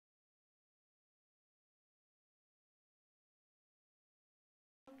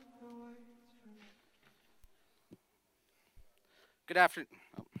Good afternoon.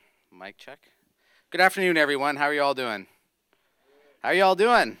 Oh, mic check. Good afternoon, everyone. How are you all doing? How are you all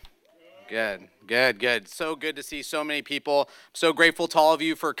doing? Good, good, good. So good to see so many people. I'm so grateful to all of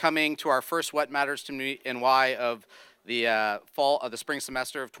you for coming to our first What Matters to Me and Why of the the spring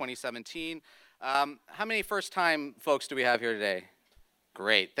semester of 2017. How many first-time folks do we have here today?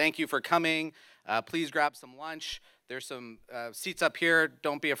 Great. Thank you for coming. Please grab some lunch. There's some seats up here.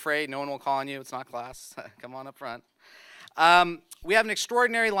 Don't be afraid. No one will call on you. It's not class. Come on up front. We have an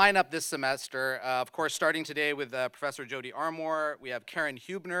extraordinary lineup this semester, of course, starting today with Professor Jody Armour. We have Karen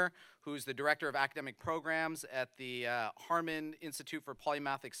Hubner, who's the Director of Academic Programs at the Harmon Institute for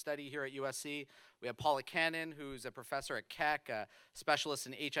Polymathic Study here at USC. We have Paula Cannon, who's a professor at Keck, a specialist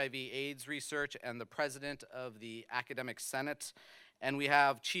in HIV/AIDS research, and the president of the Academic Senate. And we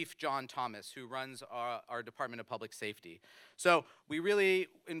have Chief John Thomas, who runs our Department of Public Safety. So we really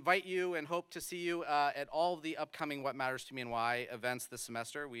invite you and hope to see you at all of the upcoming What Matters to Me and Why events this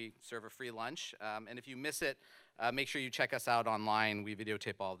semester. We serve a free lunch. And if you miss it, make sure you check us out online. We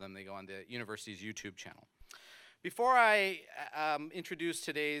videotape all of them. They go on the university's YouTube channel. Before I introduce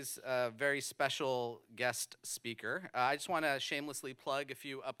today's very special guest speaker, I just want to shamelessly plug a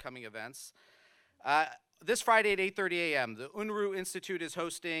few upcoming events. This Friday at 8:30 a.m., the Unruh Institute is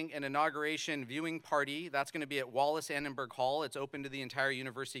hosting an inauguration viewing party. That's going to be at Wallace Annenberg Hall. It's open to the entire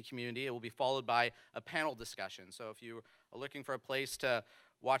university community. It will be followed by a panel discussion. So if you are looking for a place to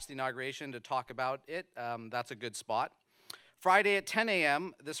watch the inauguration, to talk about it, that's a good spot. Friday at 10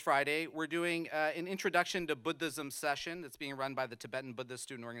 a.m., this Friday, we're doing an Introduction to Buddhism session that's being run by the Tibetan Buddhist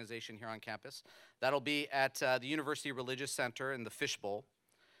Student Organization here on campus. That'll be at the University Religious Center in the Fishbowl.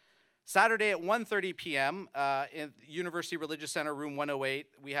 Saturday at 1:30 p.m. In University Religious Center, room 108,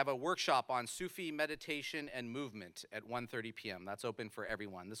 we have a workshop on Sufi meditation and movement at 1:30 p.m. That's open for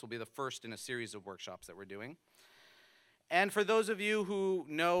everyone. This will be the first in a series of workshops that we're doing. And for those of you who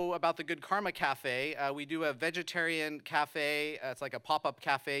know about the Good Karma Cafe, we do a vegetarian cafe. It's like a pop-up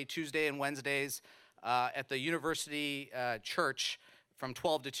cafe Tuesday and Wednesdays at the university church from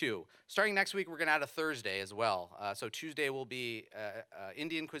 12 to 2. Starting next week, we're going to add a Thursday as well. So Tuesday will be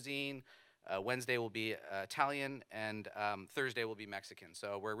Indian cuisine, Wednesday will be Italian, and Thursday will be Mexican.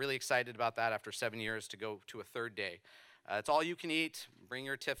 So we're really excited about that after 7 years to go to a third day. It's all you can eat. Bring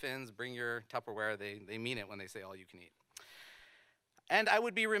your tiffins, bring your Tupperware. They mean it when they say all you can eat. And I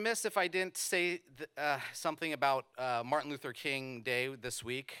would be remiss if I didn't say something about Martin Luther King Day this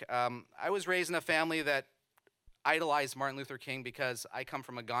week. I was raised in a family that idolized Martin Luther King because I come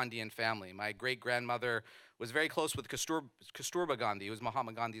from a Gandhian family. My great-grandmother was very close with Kasturba Gandhi, who was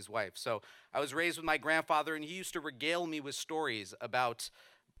Mahatma Gandhi's wife. So I was raised with my grandfather, and he used to regale me with stories about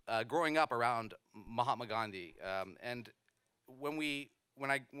growing up around Mahatma Gandhi. And when we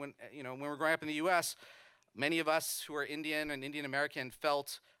were growing up in the U.S., many of us who are Indian and Indian American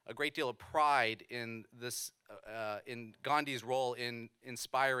felt a great deal of pride in this, in Gandhi's role in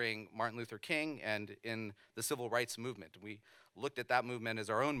inspiring Martin Luther King and in the civil rights movement. We looked at that movement as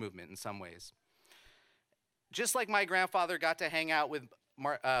our own movement in some ways. Just like my grandfather got to hang out with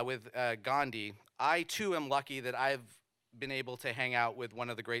Gandhi, I too am lucky that I've been able to hang out with one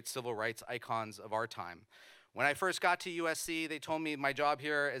of the great civil rights icons of our time. When I first got to USC, they told me my job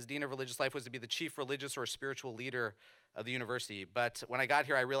here as Dean of Religious Life was to be the chief religious or spiritual leader of the university. But when I got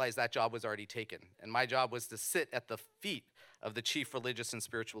here, I realized that job was already taken. And my job was to sit at the feet of the chief religious and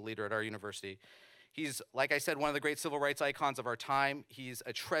spiritual leader at our university. He's, like I said, one of the great civil rights icons of our time. He's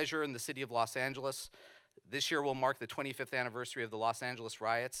a treasure in the city of Los Angeles. This year will mark the 25th anniversary of the Los Angeles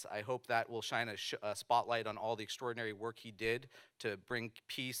riots. I hope that will shine a spotlight on all the extraordinary work he did to bring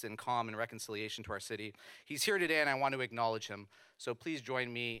peace and calm and reconciliation to our city. He's here today, and I want to acknowledge him. So please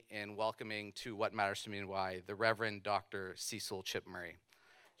join me in welcoming to What Matters to Me and Why, the Reverend Dr. Cecil Chip Murray.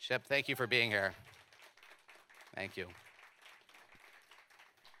 Chip, thank you for being here. Thank you.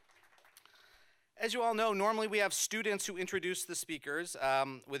 As you all know, normally we have students who introduce the speakers.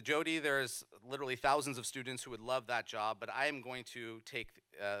 With Jody, there's literally thousands of students who would love that job, but I am going to take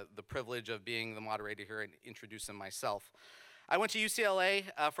the privilege of being the moderator here and introduce them myself. I went to UCLA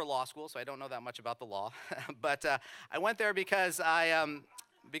for law school, so I don't know that much about the law, but I went there because I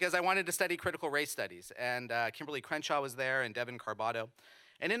wanted to study critical race studies, and Kimberly Crenshaw was there and Devin Carbato.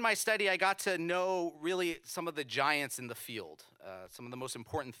 And in my study, I got to know really some of the giants in the field, some of the most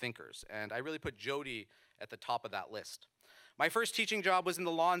important thinkers, and I really put Jody at the top of that list. My first teaching job was in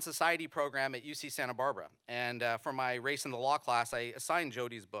the Law and Society program at UC Santa Barbara, and for my Race in the Law class, I assigned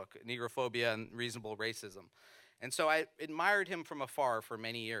Jody's book, Negrophobia and Reasonable Racism. And so I admired him from afar for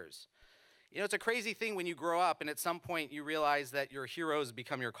many years. You know, it's a crazy thing when you grow up and at some point you realize that your heroes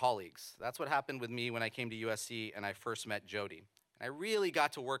become your colleagues. That's what happened with me when I came to USC and I first met Jody. And I really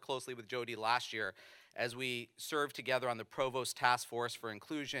got to work closely with Jody last year as we served together on the Provost Task Force for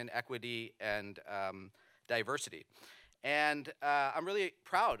Inclusion, Equity, and Diversity. And I'm really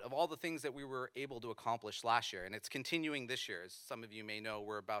proud of all the things that we were able to accomplish last year, and it's continuing this year. As some of you may know,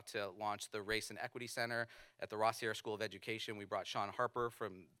 we're about to launch the Race and Equity Center at the Rossier School of Education. We brought Sean Harper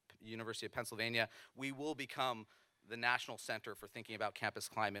from University of Pennsylvania. We will become the national center for thinking about campus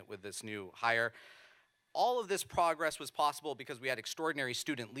climate with this new hire. All of this progress was possible because we had extraordinary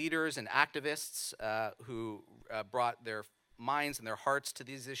student leaders and activists who brought their minds and their hearts to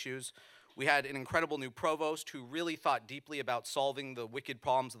these issues. We had an incredible new provost who really thought deeply about solving the wicked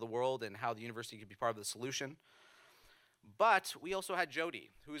problems of the world and how the university could be part of the solution. But we also had Jody,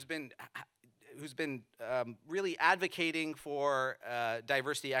 who's been really advocating for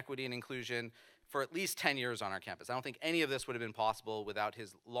diversity, equity, and inclusion for at least 10 years on our campus. I don't think any of this would have been possible without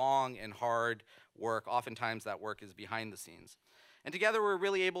his long and hard work. Oftentimes that work is behind the scenes. And together we're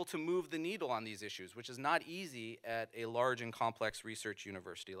really able to move the needle on these issues, which is not easy at a large and complex research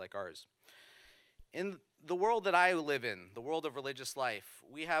university like ours. In the world that I live in, the world of religious life,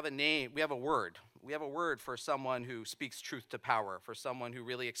 we have a name, we have a word. We have a word for someone who speaks truth to power, for someone who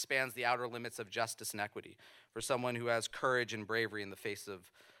really expands the outer limits of justice and equity, for someone who has courage and bravery in the face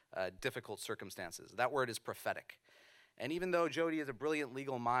of difficult circumstances. That word is prophetic. And even though Jody is a brilliant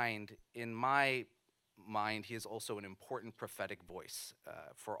legal mind, in my mind, he is also an important prophetic voice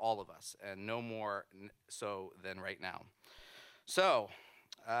for all of us, and no more so than right now. So,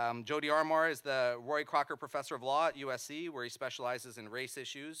 Jody Armour is the Roy Crocker Professor of Law at USC, where he specializes in race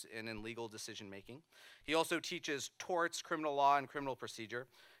issues and in legal decision making. He also teaches torts, criminal law, and criminal procedure.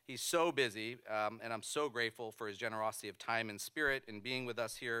 He's so busy, and I'm so grateful for his generosity of time and spirit in being with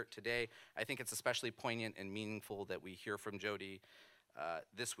us here today. I think it's especially poignant and meaningful that we hear from Jody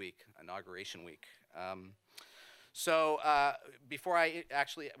this week, Inauguration Week. Before I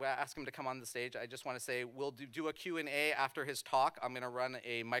actually ask him to come on the stage, I just want to say we'll do a Q&A after his talk. I'm going to run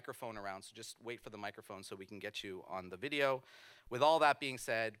a microphone around, so just wait for the microphone so we can get you on the video. With all that being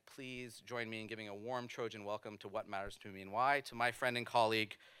said, please join me in giving a warm Trojan welcome to What Matters to Me and Why to my friend and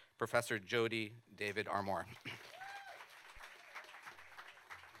colleague, Professor Jody David Armour.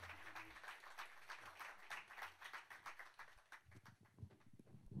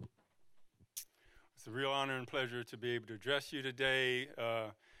 It's a real honor and pleasure to be able to address you today.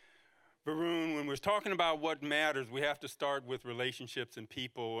 Varun, when we're talking about what matters, we have to start with relationships and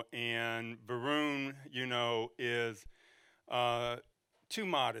people. And Varun, you know, is too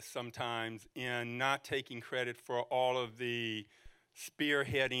modest sometimes in not taking credit for all of the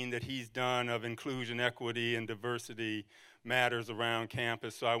spearheading that he's done of inclusion, equity, and diversity matters around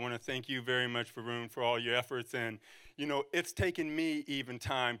campus. So I want to thank you very much, Varun, for all your efforts. And, you know, it's taken me even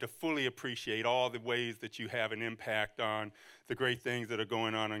time to fully appreciate all the ways that you have an impact on the great things that are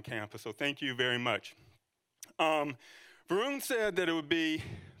going on campus. So thank you very much. Varun said that it would be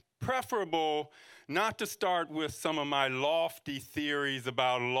preferable not to start with some of my lofty theories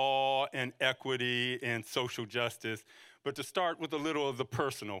about law and equity and social justice, but to start with a little of the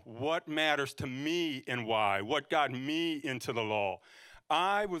personal. What matters to me and why? What got me into the law?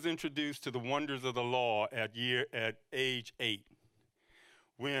 I was introduced to the wonders of the law at age 8,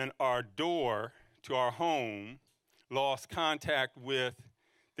 when our door to our home lost contact with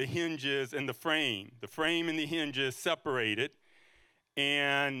the hinges and the frame. The frame and the hinges separated,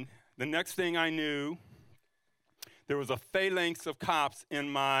 and the next thing I knew, there was a phalanx of cops in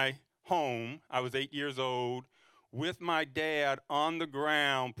my home. I was 8 years old, with my dad on the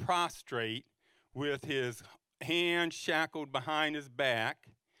ground, prostrate, with his hands shackled behind his back.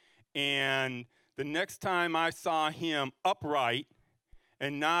 And the next time I saw him upright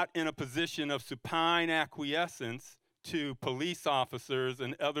and not in a position of supine acquiescence to police officers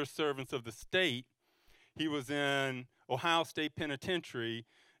and other servants of the state, he was in Ohio State Penitentiary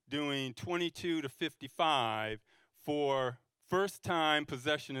doing 22 to 55 for first-time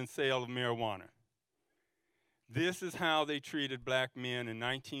possession and sale of marijuana. This is how they treated black men in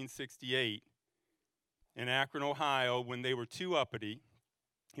 1968 in Akron, Ohio, when they were too uppity.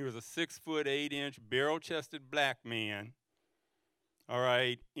 He was a 6-foot, 8-inch, barrel-chested black man, all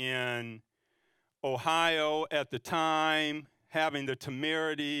right, in Ohio at the time, having the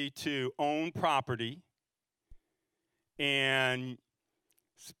temerity to own property and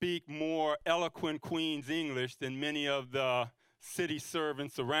speak more eloquent Queen's English than many of the city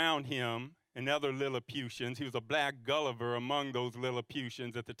servants around him and other Lilliputians. He was a black Gulliver among those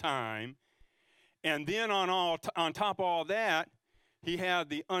Lilliputians at the time. And then on top of all that, he had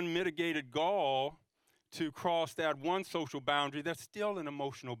the unmitigated gall to cross that one social boundary that's still an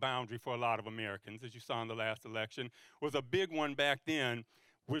emotional boundary for a lot of Americans, as you saw in the last election, was a big one back then,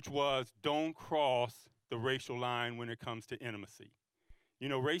 which was don't cross the racial line when it comes to intimacy. You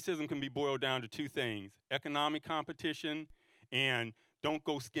know, racism can be boiled down to two things: economic competition and don't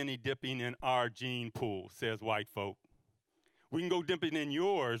go skinny dipping in our gene pool, says white folk. We can go dipping in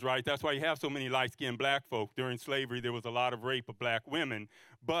yours, right? That's why you have so many light-skinned black folk. During slavery, there was a lot of rape of black women,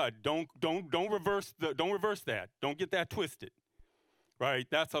 but don't reverse that. Don't get that twisted, right?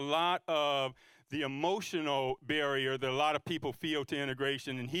 That's a lot of the emotional barrier that a lot of people feel to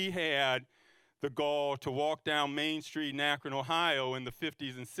integration. And he had the gall to walk down Main Street in Akron, Ohio, in the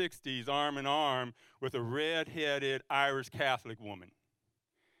 50s and 60s, arm in arm with a red-headed Irish Catholic woman,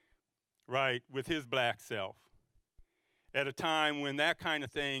 right, with his black self, at a time when that kind of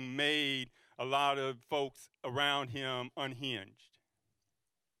thing made a lot of folks around him unhinged,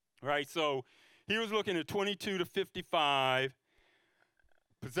 right? So he was looking at 22 to 55,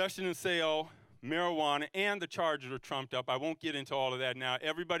 possession and sale, marijuana, and the charges are trumped up. I won't get into all of that now.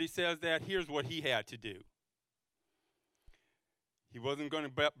 Everybody says that. Here's what he had to do. He wasn't going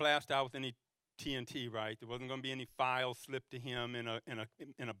to blast out with any TNT, right? There wasn't going to be any files slipped to him in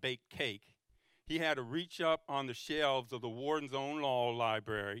a baked cake. He had to reach up on the shelves of the warden's own law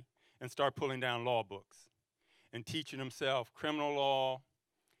library and start pulling down law books and teaching himself criminal law,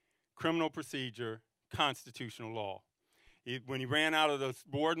 criminal procedure, constitutional law. When he ran out of the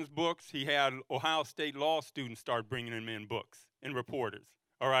warden's books, he had Ohio State law students start bringing him in books and reporters,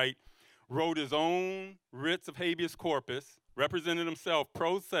 all right? Wrote his own writs of habeas corpus, represented himself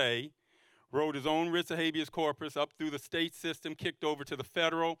pro se, wrote his own writs of habeas corpus up through the state system, kicked over to the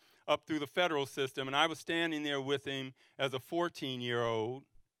federal, up through the federal system. And I was standing there with him as a 14-year-old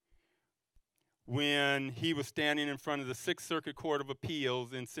when he was standing in front of the Sixth Circuit Court of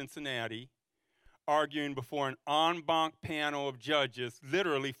Appeals in Cincinnati, arguing before an en banc panel of judges,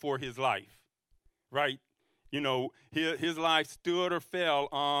 literally for his life, right? You know, his life stood or fell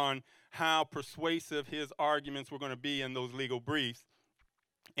on how persuasive his arguments were going to be in those legal briefs.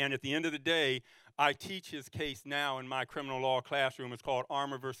 And at the end of the day, I teach his case now in my criminal law classroom. It's called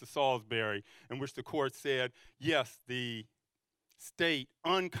Armour versus Salisbury, in which the court said, yes, the state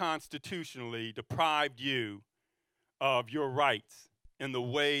unconstitutionally deprived you of your rights in the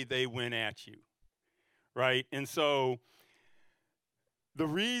way they went at you, right? And so the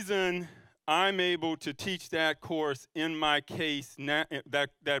reason I'm able to teach that course in my case now,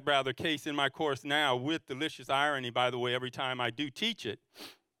 case in my course now, with delicious irony, by the way, every time I do teach it,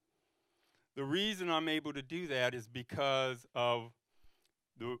 the reason I'm able to do that is because of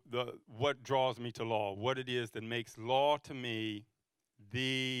what draws me to law, what it is that makes law to me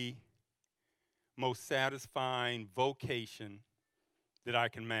the most satisfying vocation that I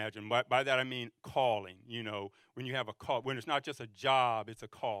can imagine. By that I mean calling, you know, when you have a call, when it's not just a job, it's a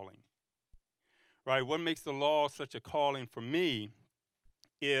calling, right? What makes the law such a calling for me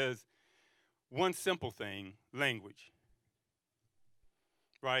is one simple thing: language,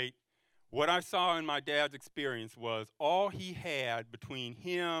 right? What I saw in my dad's experience was all he had between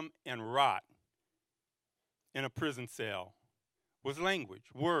him and rot in a prison cell was language,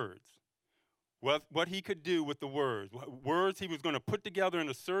 words. What he could do with the words. Words he was going to put together in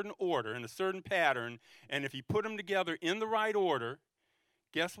a certain order, in a certain pattern, and if he put them together in the right order,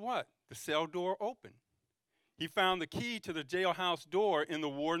 guess what? The cell door opened. He found the key to the jailhouse door in the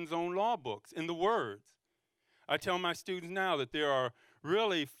warden's own law books, in the words. I tell my students now that there are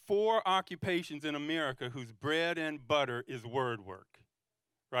really 4 occupations in America whose bread and butter is word work,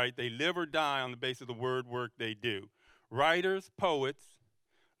 right? They live or die on the basis of the word work they do. Writers, poets,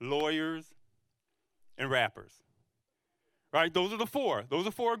 lawyers, and rappers, right? Those are the 4. Those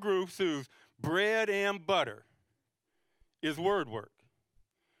are 4 groups whose bread and butter is word work,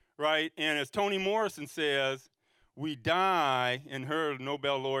 right? And as Toni Morrison says, we die, in her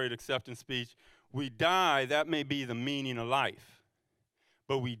Nobel laureate acceptance speech, we die, that may be the meaning of life,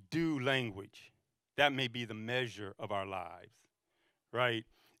 but we do language. That may be the measure of our lives, right?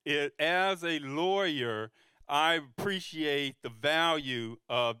 As a lawyer, I appreciate the value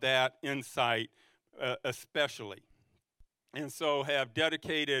of that insight especially, and so have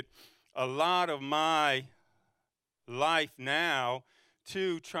dedicated a lot of my life now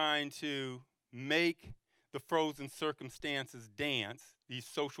to trying to make the frozen circumstances dance, these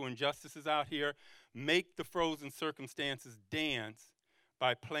social injustices out here, make the frozen circumstances dance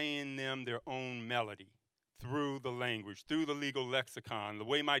by playing them their own melody through the language, through the legal lexicon, the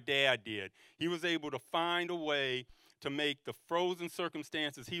way my dad did. He was able to find a way to make the frozen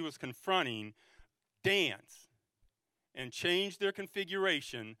circumstances he was confronting dance and change their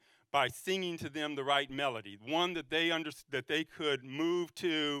configuration by singing to them the right melody, one that they could move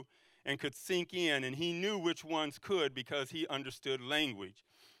to and could sink in, and he knew which ones could because he understood language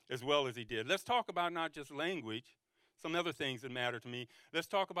as well as he did. Let's talk about not just language, some other things that matter to me. Let's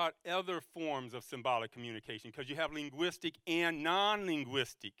talk about other forms of symbolic communication, because you have linguistic and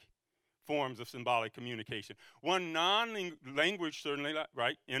non-linguistic forms of symbolic communication. One non-language, certainly,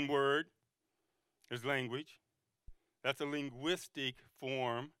 right, in word is language. That's a linguistic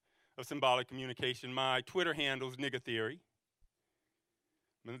form of symbolic communication. My Twitter handle is Nigger Theory.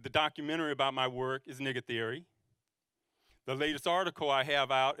 The documentary about my work is Nigger Theory. The latest article I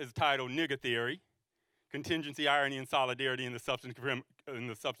have out is titled Nigger Theory, Contingency, Irony, and Solidarity in the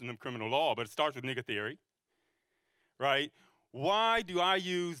Substantive Criminal Law, but it starts with Nigger Theory, right? Why do I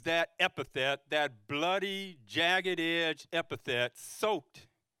use that epithet, that bloody, jagged-edged epithet,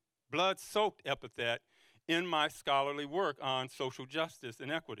 blood-soaked epithet, in my scholarly work on social justice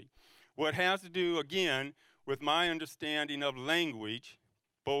and equity? Well, it has to do, again, with my understanding of language,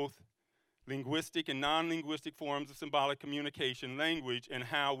 both linguistic and non-linguistic forms of symbolic communication, language, and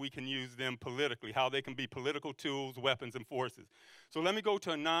how we can use them politically, how they can be political tools, weapons, and forces. So let me go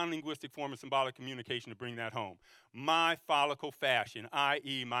to a non-linguistic form of symbolic communication to bring that home. My follicle fashion,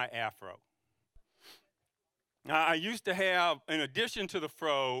 i.e. my afro. Now, I used to have, in addition to the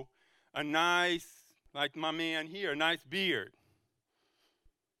fro, a nice, like my man here, a nice beard,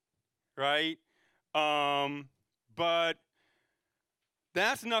 right? But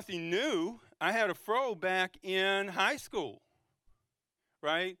that's nothing new. I had a fro back in high school,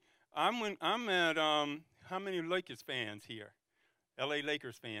 right? I'm at, how many Lakers fans here? LA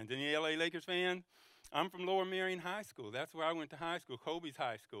Lakers fans. Any LA Lakers fans? I'm from Lower Merion High School. That's where I went to high school, Kobe's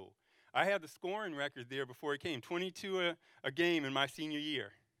high school. I had the scoring record there before he came, 22 a game in my senior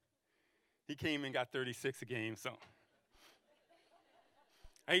year. He came and got 36 a game, so.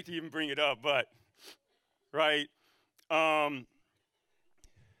 I hate to even bring it up, but, right?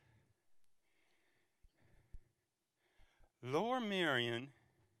 Lower Merion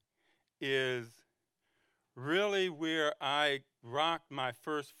is really where I rocked my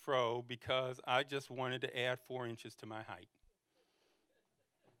first fro because I just wanted to add 4 inches to my height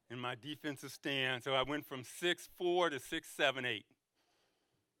in my defensive stand. So I went from 6'4" to 6'7", 6'8".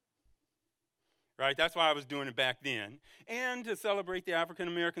 Right? That's why I was doing it back then. And to celebrate the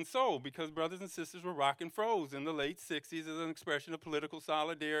African-American soul, because brothers and sisters were rocking fros in the late 60s as an expression of political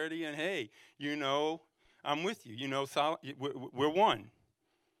solidarity. And hey, you know, I'm with you. You know, we're one.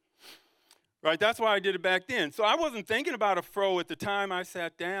 Right? That's why I did it back then. So I wasn't thinking about a fro at the time I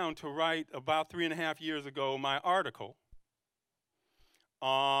sat down to write about 3.5 years ago my article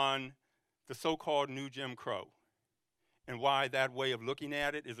on the so-called New Jim Crow and why that way of looking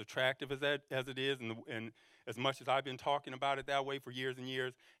at it is attractive as it is, and as much as I've been talking about it that way for years and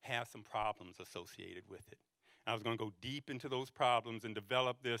years, has some problems associated with it. I was going to go deep into those problems and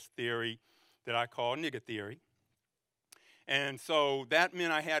develop this theory that I call Nigger Theory. And so that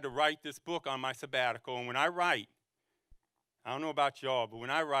meant I had to write this book on my sabbatical. And when I write, I don't know about y'all, but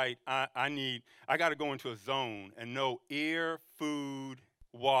when I write, I got to go into a zone and know air, food,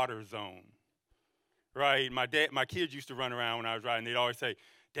 water zone. Right? My kids used to run around when I was writing. They'd always say,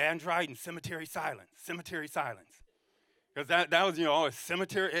 "Dan's writing, cemetery silence, cemetery silence." Because that was, you know, always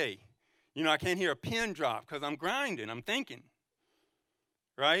cemetery, hey. You know, I can't hear a pin drop because I'm grinding, I'm thinking.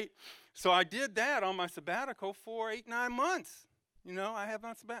 Right? So I did that on my sabbatical for 8-9 months. You know, I have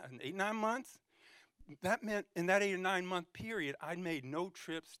my sabbatical 8-9 months. That meant in that 8 or 9 month period, I made no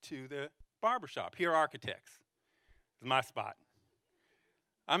trips to the barbershop. Here, Architects is my spot.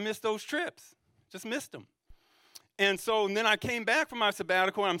 I missed those trips, just missed them. And then I came back from my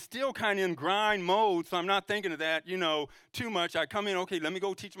sabbatical, and I'm still kind of in grind mode, so I'm not thinking of that, you know, too much. I come in, okay, let me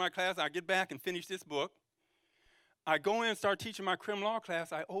go teach my class. I get back and finish this book. I go in and start teaching my crim law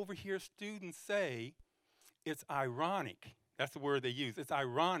class. I overhear students say, it's ironic. That's the word they use. It's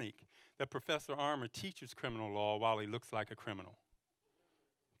ironic that Professor Armour teaches criminal law while he looks like a criminal.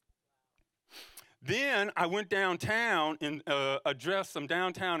 Then I went downtown and addressed some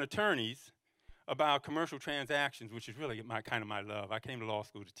downtown attorneys about commercial transactions, which is really my love. I came to law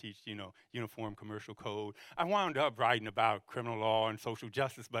school to teach, you know, uniform commercial code. I wound up writing about criminal law and social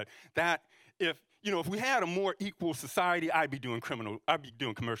justice, but if we had a more equal society, I'd be doing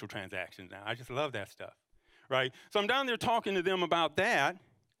commercial transactions now. I just love that stuff, right? So I'm down there talking to them about that.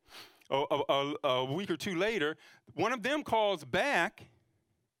 A week or two later, one of them calls back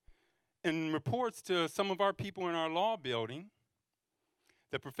and reports to some of our people in our law building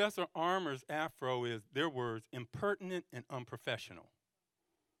that Professor Armour's afro is, their words, impertinent and unprofessional.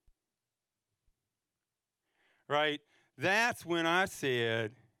 Right? That's when I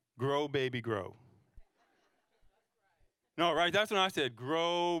said, grow, baby, grow. No, right? That's when I said,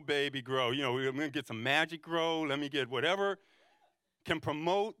 grow, baby, grow. You know, we're going to get some magic grow. Let me get whatever can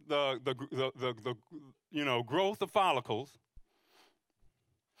promote the growth of follicles.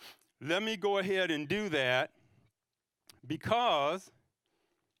 Let me go ahead and do that because,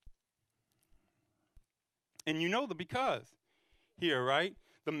 and you know the because here, right?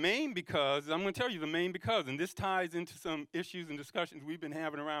 The main because, I'm going to tell you the main because, and this ties into some issues and discussions we've been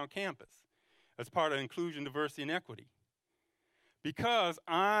having around campus as part of inclusion, diversity, and equity. Because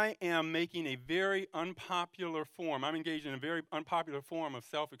I am making a very unpopular form, I'm engaged in a very unpopular form of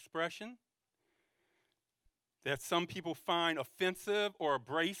self-expression that some people find offensive or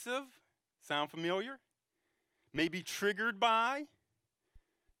abrasive. Sound familiar? Maybe triggered by.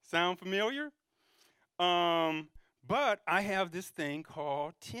 Sound familiar? But I have this thing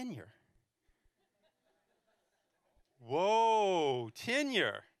called tenure. Whoa,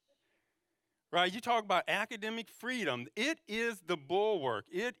 tenure. Right, you talk about academic freedom. It is the bulwark.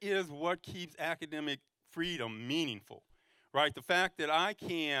 It is what keeps academic freedom meaningful, right? The fact that I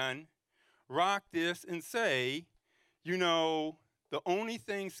can rock this and say, you know, the only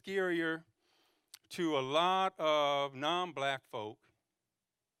thing scarier to a lot of non-black folk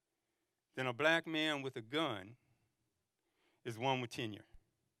than a black man with a gun is one with tenure.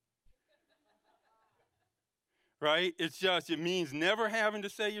 Right? It's just, it means never having to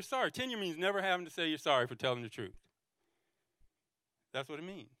say you're sorry. Tenure means never having to say you're sorry for telling the truth. That's what it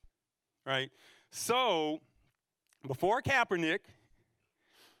means, right? So, before Kaepernick,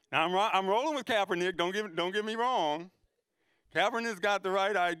 now I'm rolling with Kaepernick, don't get me wrong. Kaepernick's got the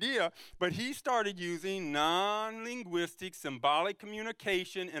right idea, but he started using non-linguistic symbolic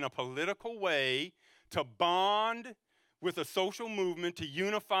communication in a political way to bond with a social movement, to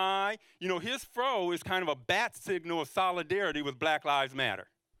unify. You know, his fro is kind of a bat signal of solidarity with Black Lives Matter.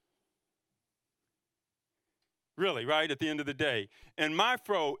 Really, right, at the end of the day. And my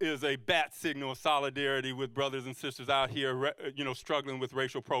fro is a bat signal of solidarity with brothers and sisters out here, you know, struggling with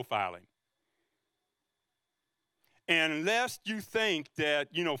racial profiling. And lest you think that,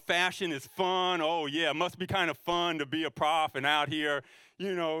 you know, fashion is fun, oh yeah, it must be kind of fun to be a prof and out here,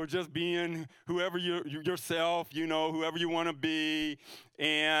 you know, just being whoever yourself, you know, whoever you want to be,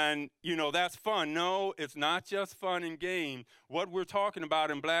 and, you know, that's fun. No, it's not just fun and game. What we're talking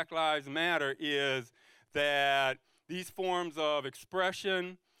about in Black Lives Matter is that these forms of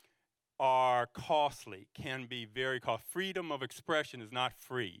expression are costly, can be very costly. Freedom of expression is not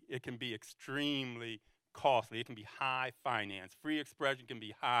free. It can be extremely costly. It can be high finance. Free expression can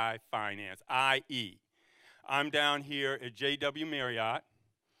be high finance, i.e., I'm down here at JW Marriott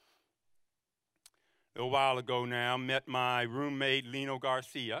a while ago now, met my roommate, Lino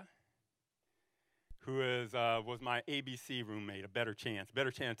Garcia, who was my ABC roommate, a Better Chance.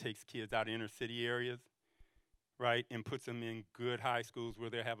 Better Chance takes kids out of inner city areas, right, and puts them in good high schools where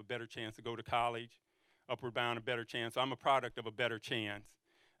they have a better chance to go to college, upward bound, a better chance. So I'm a product of a Better Chance,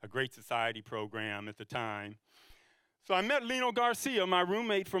 a Great Society program at the time. So I met Lino Garcia, my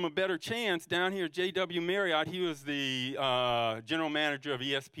roommate from a Better Chance, down here at JW Marriott. He was the general manager of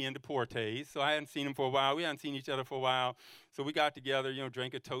ESPN Deportes. So I hadn't seen him for a while. We hadn't seen each other for a while. So we got together, you know,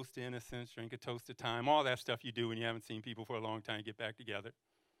 drank a toast to innocence, drank a toast to time, all that stuff you do when you haven't seen people for a long time, get back together.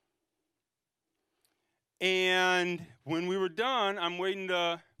 And when we were done, I'm waiting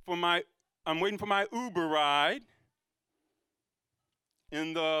for my Uber ride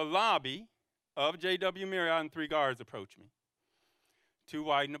in the lobby of JW Marriott, and 3 guards approach me. 2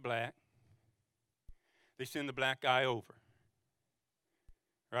 white and a black. They send the black guy over.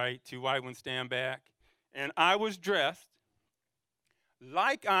 Right? 2 white ones stand back. And I was dressed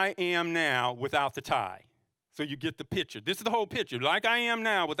like I am now without the tie. So you get the picture. This is the whole picture. Like I am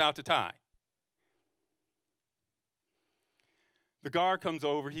now without the tie. The guard comes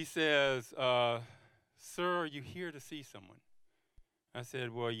over. He says, sir, are you here to see someone? I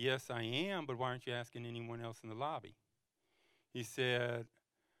said, well, yes, I am, but why aren't you asking anyone else in the lobby? He said,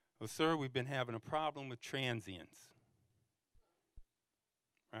 well, sir, we've been having a problem with transients.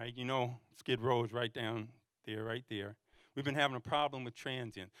 Right? You know, Skid Row is right down there, right there. We've been having a problem with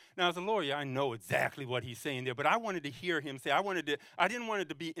transients. Now, as a lawyer, I know exactly what he's saying there, but I wanted to hear him say, I didn't want it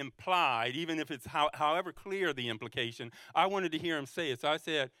to be implied, even if it's however clear the implication. I wanted to hear him say it. So I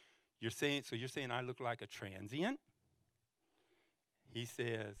said, you're saying I look like a transient? He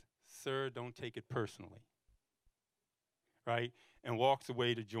says, sir, don't take it personally, right? And walks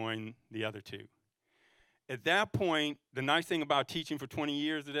away to join the other 2. At that point, the nice thing about teaching for 20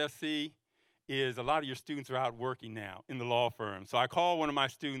 years at SC is a lot of your students are out working now in the law firm. So I called one of my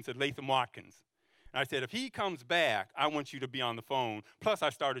students at Latham Watkins, And I said, if he comes back, I want you to be on the phone. Plus, I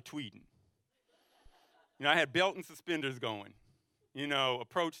started tweeting. I had belt and suspenders going,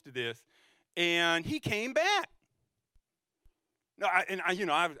 approach to this. And he came back.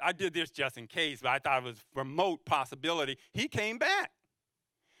 I did this just in case, but I thought it was a remote possibility. He came back.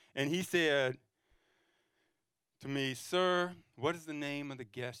 And he said to me, sir, what is the name of the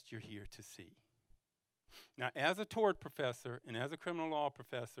guest you're here to see? Now, as a tort professor and as a criminal law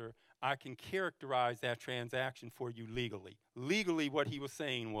professor, I can characterize that transaction for you legally. Legally, what he was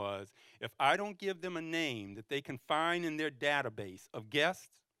saying was, if I don't give them a name that they can find in their database of guests,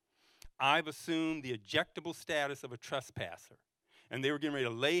 I've assumed the ejectable status of a trespasser. And they were getting ready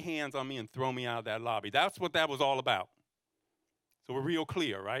to lay hands on me and throw me out of that lobby. That's what that was all about. So we're real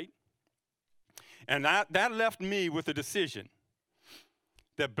clear, right? And that left me with a decision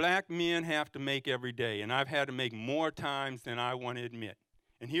that black men have to make every day, and I've had to make more times than I want to admit.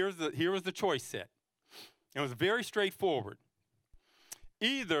 And here was the choice set. It was very straightforward.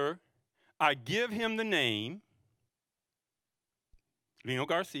 Either I give him the name, Lino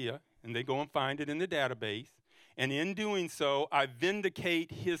Garcia, and they go and find it in the database, and in doing so, I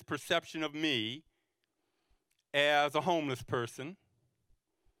vindicate his perception of me as a homeless person,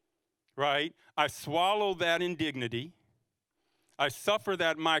 right? I swallow that indignity. I suffer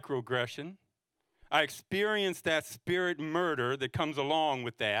that microaggression. I experience that spirit murder that comes along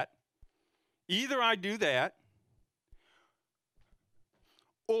with that. Either I do that,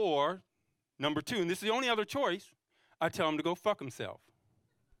 or, number two, and this is the only other choice, I tell him to go fuck himself.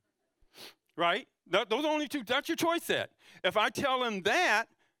 Right? Those are the only two. That's your choice set. If I tell him that,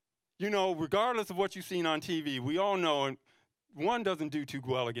 regardless of what you've seen on TV, we all know one doesn't do too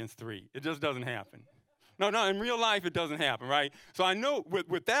well against three. It just doesn't happen. No, in real life, it doesn't happen, right? So I know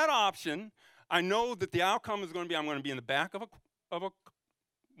with that option, I know that the outcome is going to be I'm going to be in the back of a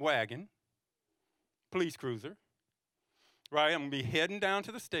wagon, police cruiser, right? I'm going to be heading down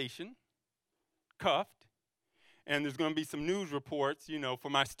to the station, cuffed, and there's going to be some news reports, for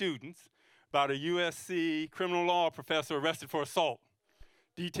my students about a USC criminal law professor arrested for assault.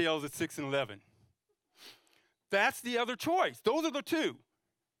 Details at 6 and 11. That's the other choice. Those are the two.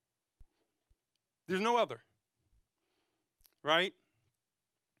 There's no other, right?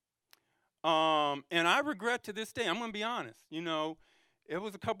 And I regret to this day, I'm going to be honest, it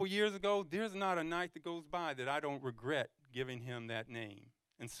was a couple years ago, there's not a night that goes by that I don't regret giving him that name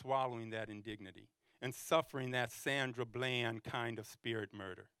and swallowing that indignity and suffering that Sandra Bland kind of spirit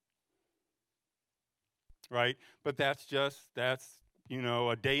murder, right? But that's a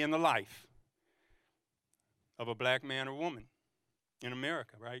day in the life of a black man or woman in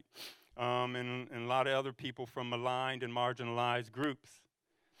America, right? And a lot of other people from maligned and marginalized groups,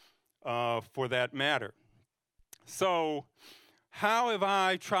 for that matter. So how have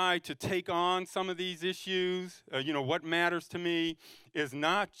I tried to take on some of these issues? What matters to me is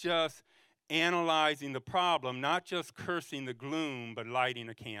not just analyzing the problem, not just cursing the gloom, but lighting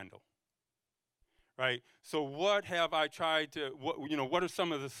a candle, right? So what have I tried to, what are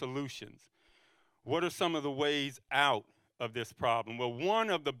some of the solutions? What are some of the ways out of this problem? Well, one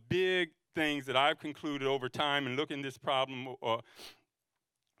of the big things that I've concluded over time and looking at this problem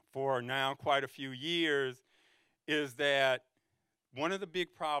for now quite a few years is that one of the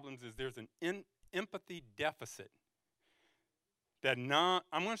big problems is there's an empathy deficit. I'm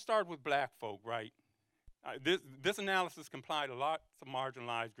going to start with black folk, right? This analysis can apply to lots of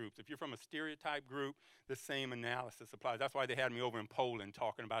marginalized groups. If you're from a stereotype group, the same analysis applies. That's why they had me over in Poland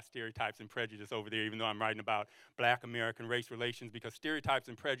talking about stereotypes and prejudice over there, even though I'm writing about black American race relations, because stereotypes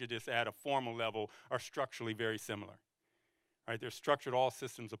and prejudice at a formal level are structurally very similar. Right? They're structured all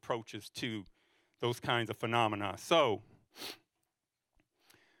systems approaches to those kinds of phenomena. So,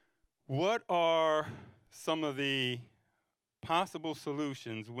 what are some of the possible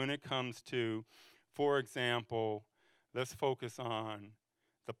solutions when it comes to, for example, let's focus on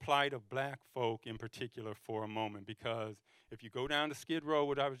the plight of black folk in particular for a moment, because if you go down to Skid Row,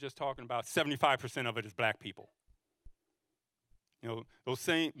 what I was just talking about, 75% of it is black people. Those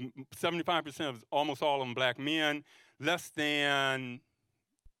same 75% of almost all of them black men, less than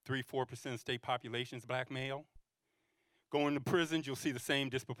 3-4% of state population is black male. Going to prisons, you'll see the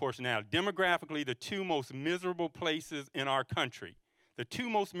same disproportionality. Demographically, the two most miserable places in our country, the two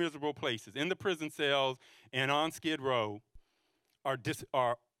most miserable places in the prison cells and on Skid Row are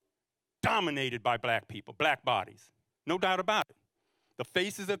dominated by black people, black bodies. No doubt about it. The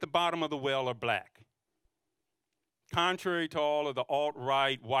faces at the bottom of the well are black. Contrary to all of the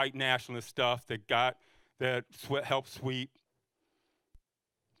alt-right, white nationalist stuff that helped sweep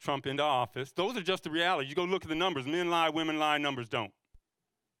Trump into office, those are just the reality. You go look at the numbers. Men lie, women lie, numbers don't.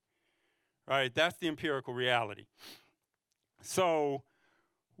 right? That's the empirical reality. So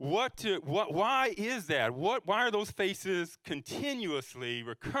why is that? Why are those faces continuously,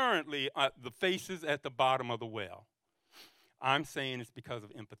 recurrently, the faces at the bottom of the well? I'm saying it's because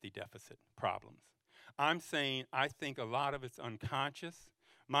of empathy deficit problems. I'm saying I think a lot of it's unconscious.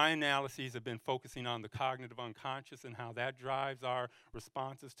 My analyses have been focusing on the cognitive unconscious and how that drives our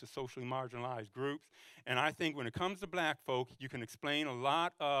responses to socially marginalized groups. And I think when it comes to black folk, you can explain a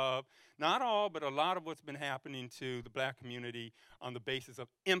lot of, not all, but a lot of what's been happening to the black community on the basis of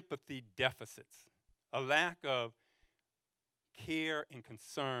empathy deficits, a lack of care and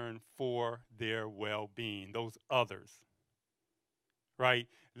concern for their well-being, those others. Right?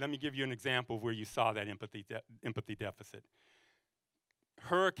 Let me give you an example of where you saw that empathy deficit.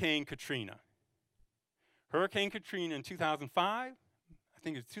 Hurricane Katrina. Hurricane Katrina in 2005, I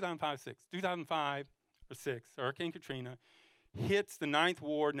think it's 2005 or 6, Hurricane Katrina hits the 9th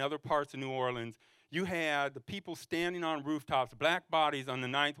Ward and other parts of New Orleans. You had the people standing on rooftops, black bodies on the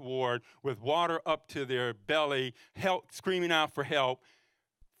 9th Ward with water up to their belly, screaming out for help.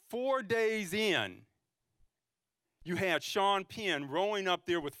 4 days in, you had Sean Penn rowing up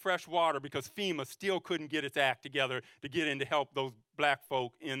there with fresh water because FEMA still couldn't get its act together to get in to help those black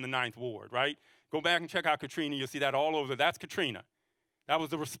folk in the 9th Ward, right? Go back and check out Katrina. You'll see that all over. That's Katrina. That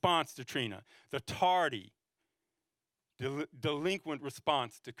was the response to Katrina, the tardy, delinquent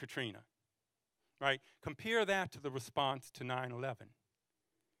response to Katrina, right? Compare that to the response to 9/11.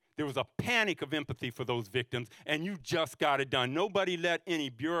 There was a panic of empathy for those victims, and you just got it done. Nobody let any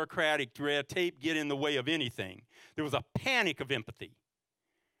bureaucratic red tape get in the way of anything. There was a panic of empathy,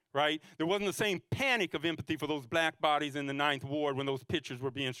 right? There wasn't the same panic of empathy for those black bodies in the 9th Ward when those pictures were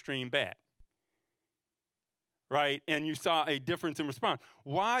being streamed back, right? And you saw a difference in response.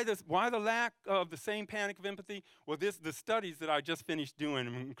 Why the lack of the same panic of empathy? Well, the studies that I just finished doing,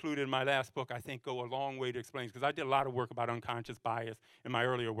 included in my last book, I think go a long way to explain, because I did a lot of work about unconscious bias in my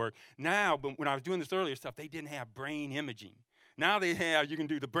earlier work. Now, but when I was doing this earlier stuff, they didn't have brain imaging. Now you can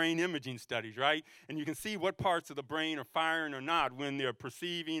do the brain imaging studies, right? And you can see what parts of the brain are firing or not when they're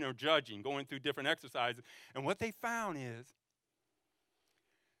perceiving or judging, going through different exercises. And what they found is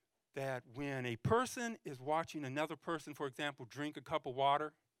that when a person is watching another person, for example, drink a cup of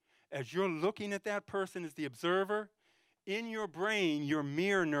water, as you're looking at that person as the observer, in your brain, your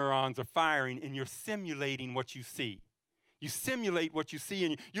mirror neurons are firing and you're simulating what you see. You simulate what you see,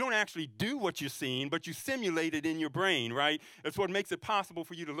 and you don't actually do what you're seeing, but you simulate it in your brain, right? That's what makes it possible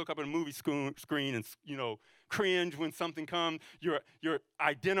for you to look up at a movie screen and, cringe when something comes. You're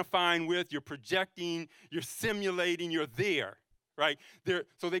identifying with, you're projecting, you're simulating, you're there, right?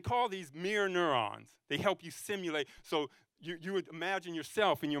 So they call these mirror neurons. They help you simulate. So you would imagine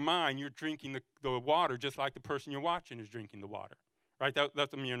yourself in your mind, you're drinking the water just like the person you're watching is drinking the water, right?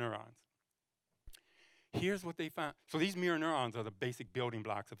 That's the mirror neurons. Here's what they found. So these mirror neurons are the basic building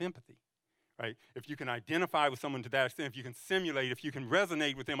blocks of empathy, right? If you can identify with someone to that extent, if you can simulate, if you can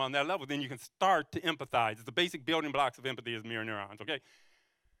resonate with them on that level, then you can start to empathize. It's the basic building blocks of empathy is mirror neurons, okay?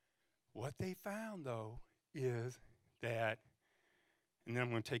 What they found, though, is that, and then I'm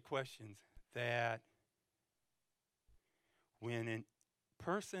going to take questions, that when a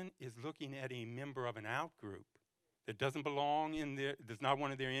person is looking at a member of an out-group that doesn't belong in their, that's not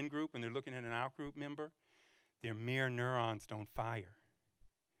one of their in-group, and they're looking at an out-group member, their mirror neurons don't fire.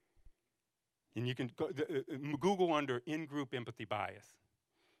 And you can Google under in-group empathy bias,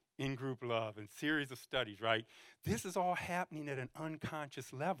 in-group love, and series of studies, right? This is all happening at an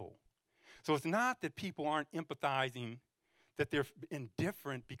unconscious level. So it's not that people aren't empathizing, that they're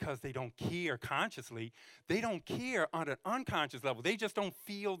indifferent because they don't care consciously. They don't care on an unconscious level. They just don't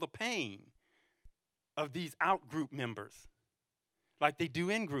feel the pain of these out-group members like they do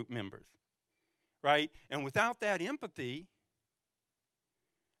in-group members, right? And without that empathy,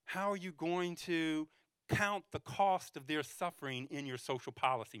 how are you going to count the cost of their suffering in your social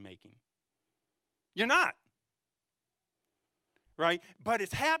policy making? You're not, right? But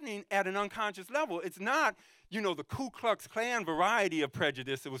it's happening at an unconscious level. It's not, the Ku Klux Klan variety of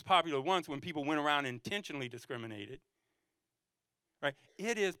prejudice that was popular once when people went around and intentionally discriminated. Right?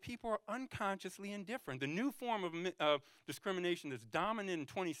 It is people are unconsciously indifferent. The new form of discrimination that's dominant in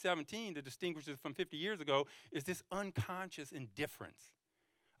 2017 that distinguishes from 50 years ago is this unconscious indifference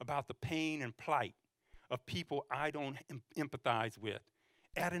about the pain and plight of people I don't empathize with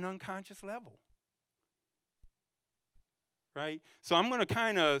at an unconscious level. Right? So I'm going to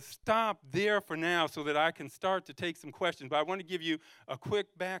kind of stop there for now so that I can start to take some questions. But I want to give you a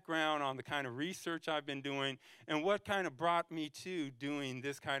quick background on the kind of research I've been doing and what kind of brought me to doing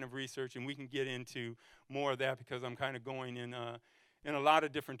this kind of research. And we can get into more of that because I'm kind of going in in a lot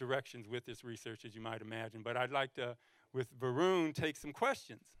of different directions with this research, as you might imagine. But I'd like to, with Varun, take some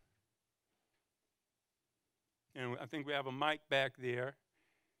questions. And I think we have a mic back there.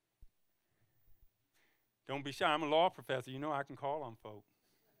 Don't be shy. I'm a law professor. You know I can call on folk.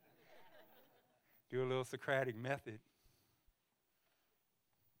 Do a little Socratic method.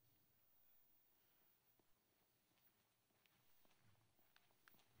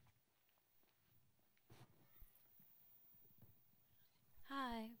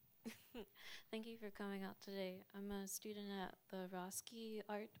 Hi. Thank you for coming out today. I'm a student at the Roski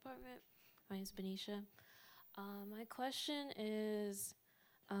Art Department. My name is Benicia. My question is,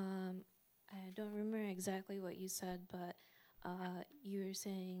 I don't remember exactly what you said, but you were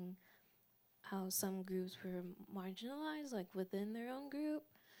saying how some groups were marginalized, like within their own group.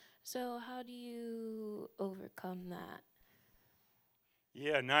 So how do you overcome that?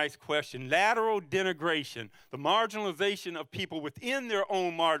 Yeah, nice question. Lateral denigration, the marginalization of people within their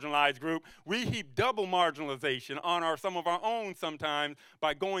own marginalized group. We heap double marginalization on some of our own sometimes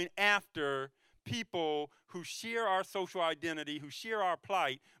by going after people who share our social identity, who share our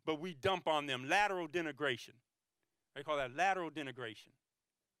plight, but we dump on them. Lateral denigration. They call that lateral denigration,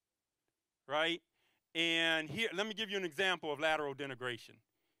 right? And here, let me give you an example of lateral denigration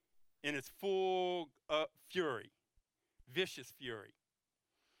in its full fury, vicious fury.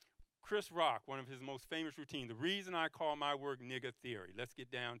 Chris Rock, one of his most famous routines, the reason I call my work nigger theory, let's get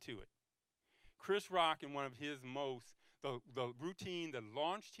down to it. Chris Rock, in one of his the routine that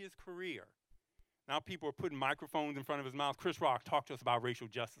launched his career, now people are putting microphones in front of his mouth. Chris Rock, talk to us about racial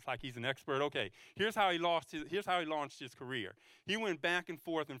justice like he's an expert. Okay, here's how he launched his career. He went back and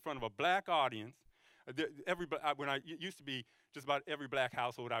forth in front of a black audience. It used to be just about every black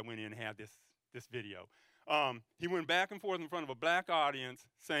household I went in had this video. He went back and forth in front of a black audience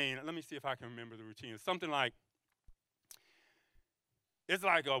saying, let me see if I can remember the routine. It's something like, it's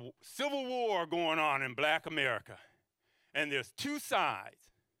like a civil war going on in black America. And there's two sides.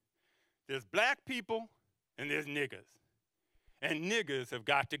 There's black people and there's niggers. And niggers have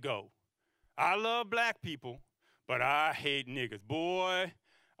got to go. I love black people, but I hate niggers. Boy,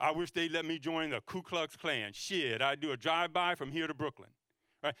 I wish they'd let me join the Ku Klux Klan. Shit, I'd do a drive-by from here to Brooklyn.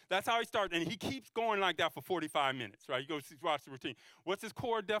 Right? That's how he started, and he keeps going like that for 45 minutes, right? You go watch the routine. What's his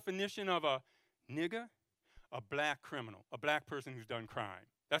core definition of a nigger? A black criminal, a black person who's done crime.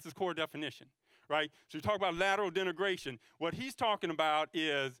 That's his core definition, right? So you talk about lateral denigration. What he's talking about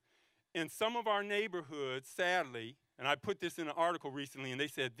is, in some of our neighborhoods, sadly, and I put this in an article recently, and they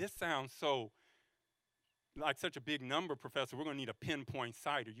said, this sounds so like such a big number, Professor, we're going to need a pinpoint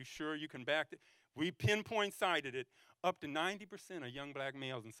site. Are you sure you can back it? We pinpoint cited it. Up to 90% of young black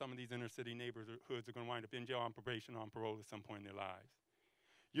males in some of these inner city neighborhoods are going to wind up in jail, on probation, on parole at some point in their lives.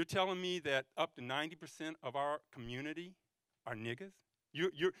 You're telling me that up to 90% of our community are niggas?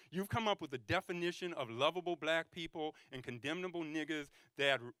 You've come up with a definition of lovable black people and condemnable niggas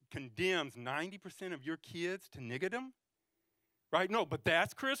that condemns 90% of your kids to niggerdom? Right? No, but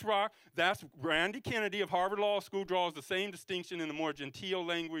that's Chris Rock. That's Randy Kennedy of Harvard Law School draws the same distinction in the more genteel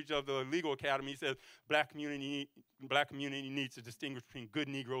language of the legal academy. He says black community needs to distinguish between good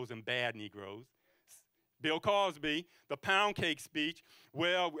Negroes and bad Negroes. Bill Cosby, the pound cake speech.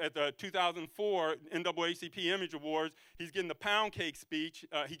 Well, at the 2004 NAACP Image Awards, he's getting the pound cake speech.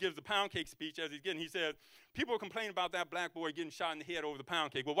 He gives the pound cake speech as he's getting. He says, people are complaining about that black boy getting shot in the head over the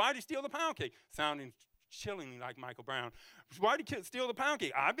pound cake. Well, why did he steal the pound cake? Sounding chillingly like Michael Brown. Why did he steal the pound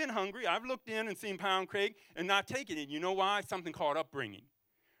cake? I've been hungry. I've looked in and seen pound cake and not taken it. You know why? Something called upbringing.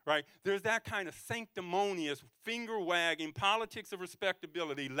 Right? There's that kind of sanctimonious, finger-wagging, politics of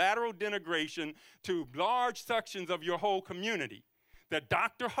respectability, lateral denigration to large sections of your whole community. That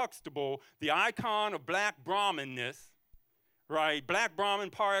Dr. Huxtable, the icon of black Brahminness, right? Black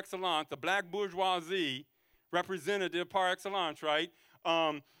Brahmin par excellence, the black bourgeoisie representative par excellence, right?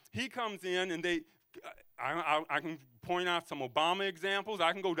 He comes in and I can point out some Obama examples.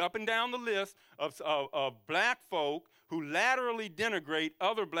 I can go up and down the list of black folk who laterally denigrate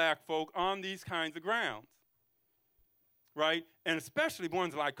other black folk on these kinds of grounds, right? And especially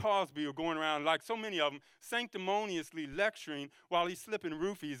ones like Cosby are going around, like so many of them, sanctimoniously lecturing while he's slipping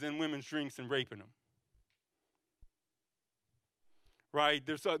roofies in women's drinks and raping them, right?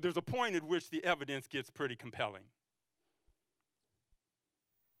 There's a point at which the evidence gets pretty compelling.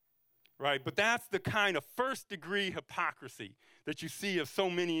 Right, but that's the kind of first-degree hypocrisy that you see of so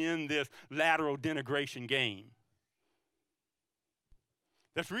many in this lateral denigration game.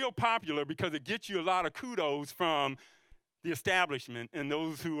 That's real popular because it gets you a lot of kudos from the establishment and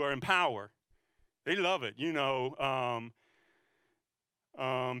those who are in power. They love it, you know,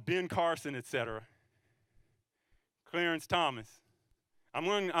 Ben Carson, et cetera, Clarence Thomas. I'm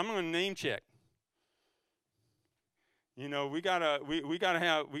going to name check. You know, we gotta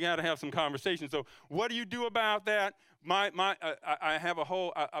have some conversations. So what do you do about that? I have a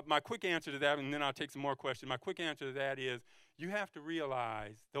whole my quick answer to that, and then I'll take some more questions. My quick answer to that is you have to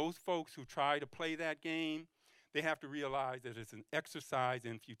realize those folks who try to play that game, they have to realize that it's an exercise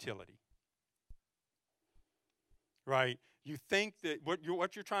in futility. Right? You think that what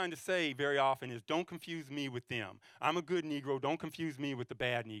you're trying to say very often is, don't confuse me with them. I'm a good Negro. Don't confuse me with the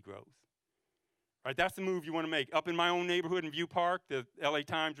bad Negroes. Right? That's the move you want to make. Up in my own neighborhood in View Park, the LA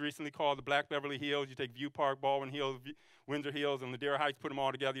Times recently called the Black Beverly Hills. You take View Park, Baldwin Hills, Windsor Hills, and Ladera Heights, put them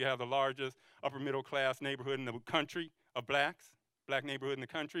all together. You have the largest upper middle class neighborhood in the country of blacks, black neighborhood in the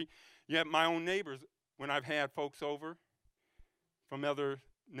country. You have my own neighbors. When I've had folks over from other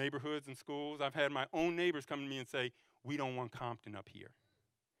neighborhoods and schools, I've had my own neighbors come to me and say, we don't want Compton up here.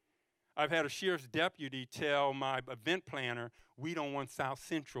 I've had a sheriff's deputy tell my event planner, we don't want South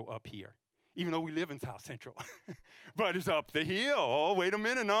Central up here, even though we live in South Central. But it's up the hill. Oh, wait a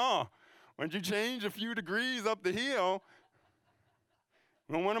minute, no. Once you change a few degrees up the hill,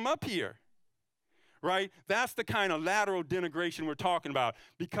 we don't want them up here. Right? That's the kind of lateral denigration we're talking about,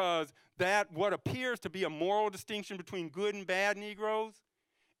 because that what appears to be a moral distinction between good and bad Negroes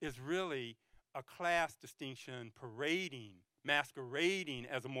is really a class distinction masquerading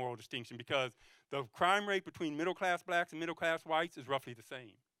as a moral distinction, because the crime rate between middle-class blacks and middle-class whites is roughly the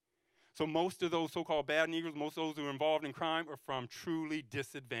same. So most of those so-called bad Negroes, most of those who are involved in crime are from truly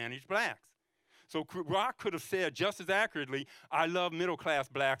disadvantaged blacks. So Rock could have said just as accurately, I love middle-class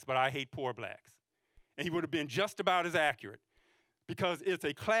blacks, but I hate poor blacks. And he would have been just about as accurate, because it's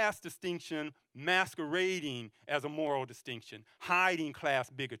a class distinction masquerading as a moral distinction, hiding class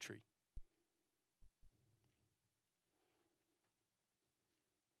bigotry.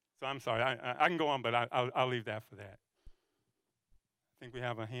 So I'm sorry, I can go on, but I'll leave that for that. I think we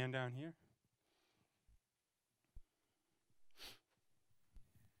have a hand down here.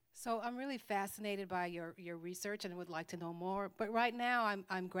 So I'm really fascinated by your research and would like to know more. But right now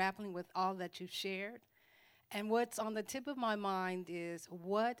I'm grappling with all that you've shared. And what's on the tip of my mind is,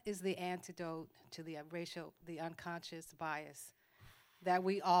 what is the antidote to the the unconscious bias that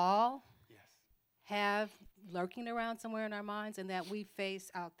we all have lurking around somewhere in our minds and that we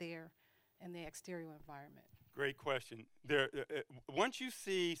face out there in the exterior environment? Great question. Once you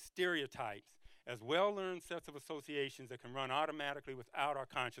see stereotypes as well-learned sets of associations that can run automatically without our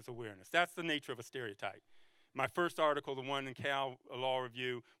conscious awareness, that's the nature of a stereotype. My first article, the one in Cal Law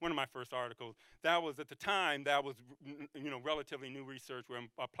Review, one of my first articles, that was at the time, that was relatively new research. We're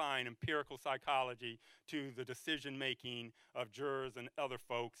applying empirical psychology to the decision-making of jurors and other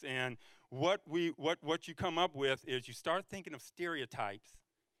folks. And what you come up with is you start thinking of stereotypes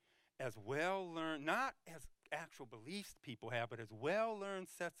as well-learned, not as actual beliefs people have, but as well-learned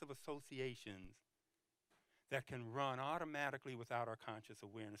sets of associations that can run automatically without our conscious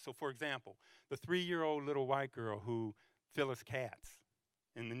awareness. So for example, the 3-year-old little white girl who Phyllis Katz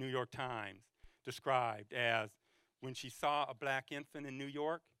in the New York Times described as, when she saw a black infant in New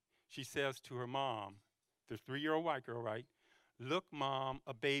York, she says to her mom, the 3-year-old white girl, right? Look, Mom,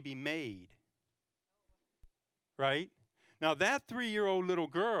 a baby made. Right? Now that 3-year-old little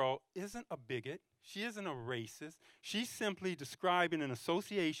girl isn't a bigot. She isn't a racist. She's simply describing an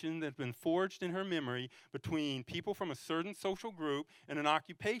association that's been forged in her memory between people from a certain social group and an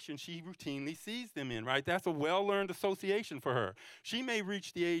occupation she routinely sees them in, right? That's a well-learned association for her. She may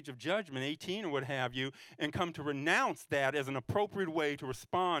reach the age of judgment, 18 or what have you, and come to renounce that as an appropriate way to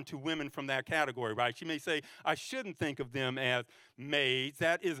respond to women from that category, right? She may say, I shouldn't think of them as maids.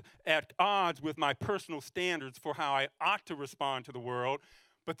 That is at odds with my personal standards for how I ought to respond to the world.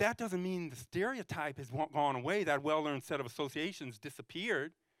 But that doesn't mean the stereotype has gone away. That well-learned set of associations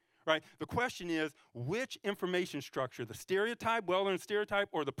disappeared, right? The question is, which information structure, the stereotype, well-learned stereotype,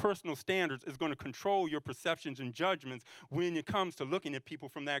 or the personal standards is going to control your perceptions and judgments when it comes to looking at people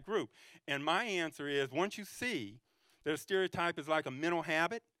from that group? And my answer is, once you see that a stereotype is like a mental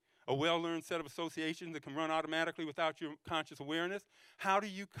habit, a well-learned set of associations that can run automatically without your conscious awareness, how do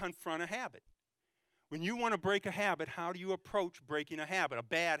you confront a habit? When you want to break a habit, how do you approach breaking a habit, a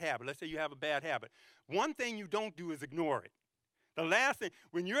bad habit? Let's say you have a bad habit. One thing you don't do is ignore it. The last thing,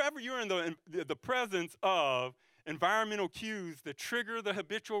 when you're in the presence of environmental cues that trigger the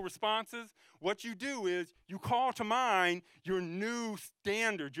habitual responses, what you do is you call to mind your new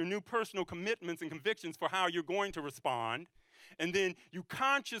standards, your new personal commitments and convictions for how you're going to respond. And then you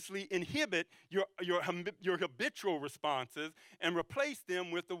consciously inhibit your habitual responses and replace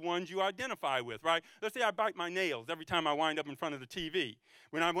them with the ones you identify with, right? Let's say I bite my nails every time I wind up in front of the TV.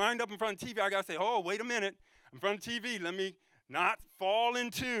 When I wind up in front of the TV, I got to say, oh, wait a minute. In front of the TV, let me not fall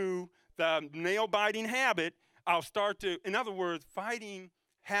into the nail-biting habit, I'll start to, in other words, fighting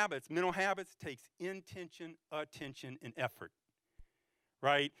habits, mental habits, takes intention, attention, and effort,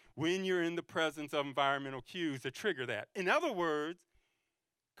 right? When you're in the presence of environmental cues that trigger that. In other words,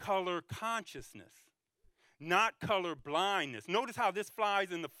 color consciousness, not color blindness. Notice how this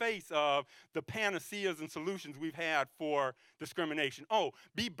flies in the face of the panaceas and solutions we've had for discrimination. Oh,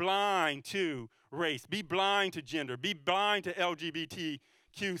 be blind to race, be blind to gender, be blind to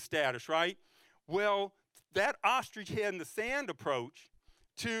LGBTQ status, right? Well, that ostrich head in the sand approach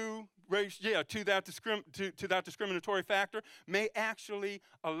to race, to that discriminatory factor may actually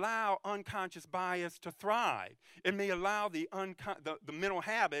allow unconscious bias to thrive. It may allow the mental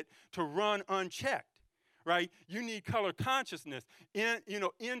habit to run unchecked. Right? You need color consciousness,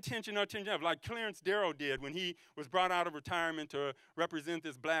 intention, attention, like Clarence Darrow did when he was brought out of retirement to represent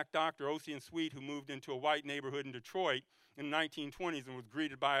this black doctor, Ocean Sweet, who moved into a white neighborhood in Detroit in the 1920s and was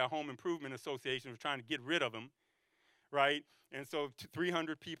greeted by a home improvement association who was trying to get rid of him, right? And so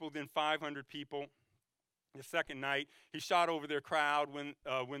 300 people, then 500 people. The second night, he shot over their crowd when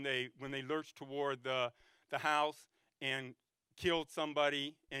they lurched toward the house and killed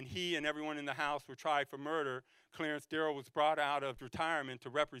somebody, and he and everyone in the house were tried for murder. Clarence Darrow was brought out of retirement to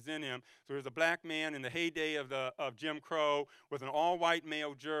represent him. So there's a black man in the heyday of Jim Crow with an all-white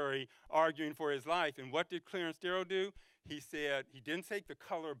male jury arguing for his life. And what did Clarence Darrow do? He said, he didn't take the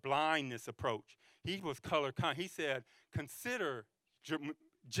color blindness approach. He was he said, consider,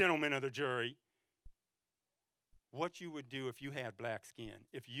 gentlemen of the jury, what you would do if you had black skin,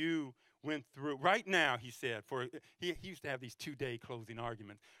 if you went through, right now, he said, he used to have these 2-day closing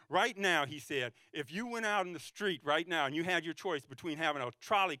arguments. Right now, he said, if you went out in the street right now and you had your choice between having a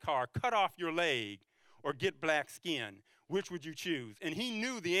trolley car cut off your leg or get black skin, which would you choose? And he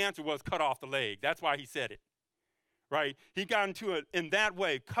knew the answer was cut off the leg. That's why he said it, right? He got into it in that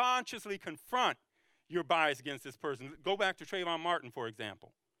way. Consciously confront your bias against this person. Go back to Trayvon Martin, for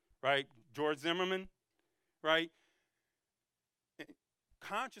example, right? George Zimmerman, right?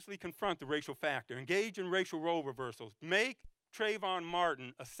 Consciously confront the racial factor, engage in racial role reversals, make Trayvon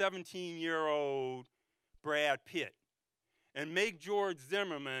Martin a 17-year-old Brad Pitt, and make George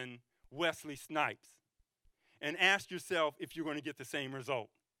Zimmerman Wesley Snipes, and ask yourself if you're going to get the same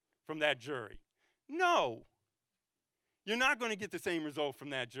result from that jury. No, you're not going to get the same result from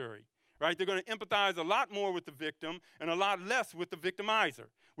that jury, right? They're going to empathize a lot more with the victim and a lot less with the victimizer,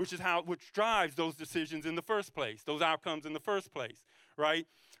 which drives those decisions in the first place, those outcomes in the first place, right?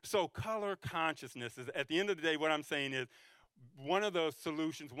 So color consciousness is, at the end of the day, what I'm saying is one of the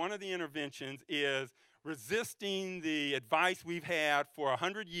solutions, one of the interventions is resisting the advice we've had for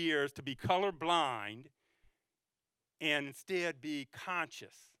 100 years to be colorblind and instead be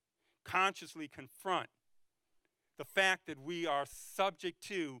consciously confront the fact that we are subject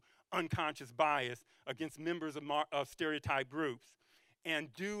to unconscious bias against members of stereotype groups,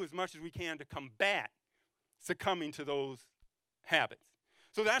 and do as much as we can to combat succumbing to those habits.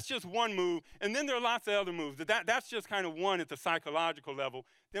 So that's just one move, and then there are lots of other moves. That's just kind of one at the psychological level.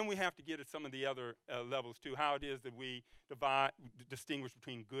 Then we have to get at some of the other levels too, how it is that we distinguish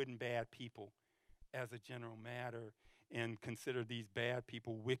between good and bad people as a general matter, and consider these bad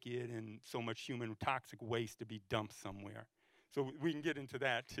people wicked and so much human toxic waste to be dumped somewhere. So we can get into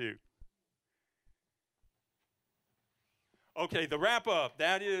that too. Okay, the wrap up.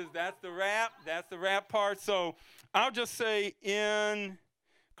 That's the wrap part. So I'll just say in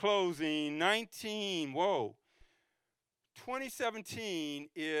closing, 2017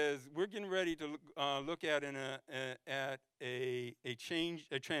 is, we're getting ready to look at a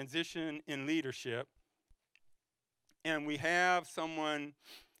transition in leadership. And we have someone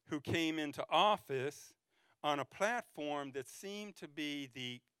who came into office on a platform that seemed to be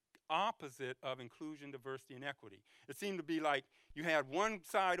the opposite of inclusion, diversity, and equity. It seemed to be like you had one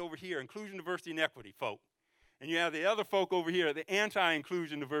side over here, inclusion, diversity, and equity folk, and you have the other folk over here, the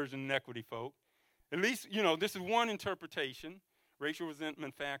anti-inclusion, diversity, and equity folk. At least, this is one interpretation, racial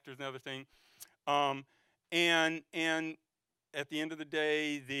resentment factors and other thing. And at the end of the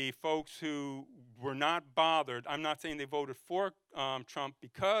day, the folks who were not bothered, I'm not saying they voted for Trump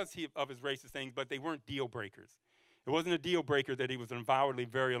because of his racist things, but they weren't deal breakers. It wasn't a deal breaker that he was an avowedly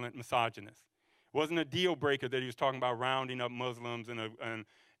virulent misogynist. It wasn't a deal breaker that he was talking about rounding up Muslims and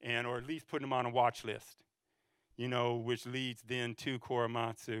or at least putting them on a watch list, which leads then to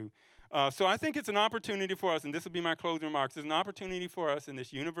Korematsu. So I think it's an opportunity for us, and this will be my closing remarks, it's an opportunity for us in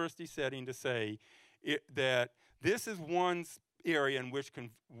this university setting to say that this is one area in which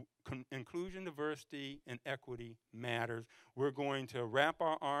inclusion, diversity, and equity matters. We're going to wrap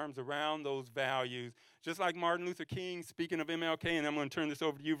our arms around those values, just like Martin Luther King, speaking of MLK, and I'm going to turn this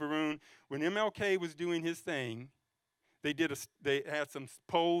over to you, Varun. When MLK was doing his thing, they had some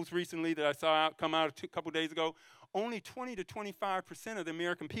polls recently that I saw come out a couple days ago. Only 20 to 25% of the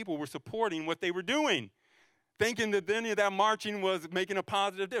American people were supporting what they were doing, thinking that any of that marching was making a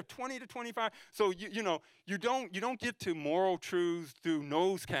positive difference. 20 to 25. So you don't get to moral truths through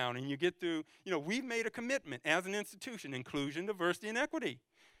nose counting. You get through, we've made a commitment as an institution, inclusion, diversity, and equity.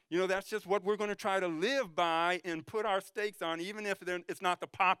 That's just what we're going to try to live by and put our stakes on, even if it's not the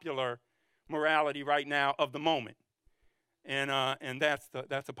popular morality right now of the moment. And that's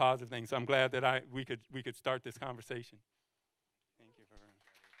a positive thing. So I'm glad that we could start this conversation. Thank you, Varun.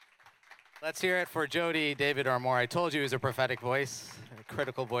 Let's hear it for Jody David Armour. I told you he was a prophetic voice, a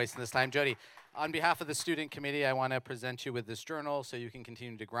critical voice in this time. Jody, on behalf of the student committee, I want to present you with this journal so you can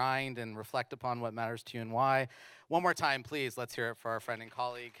continue to grind and reflect upon what matters to you and why. One more time, please, let's hear it for our friend and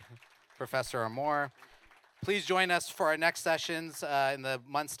colleague, Professor Armour. Please join us for our next sessions in the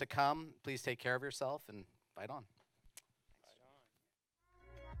months to come. Please take care of yourself and fight on.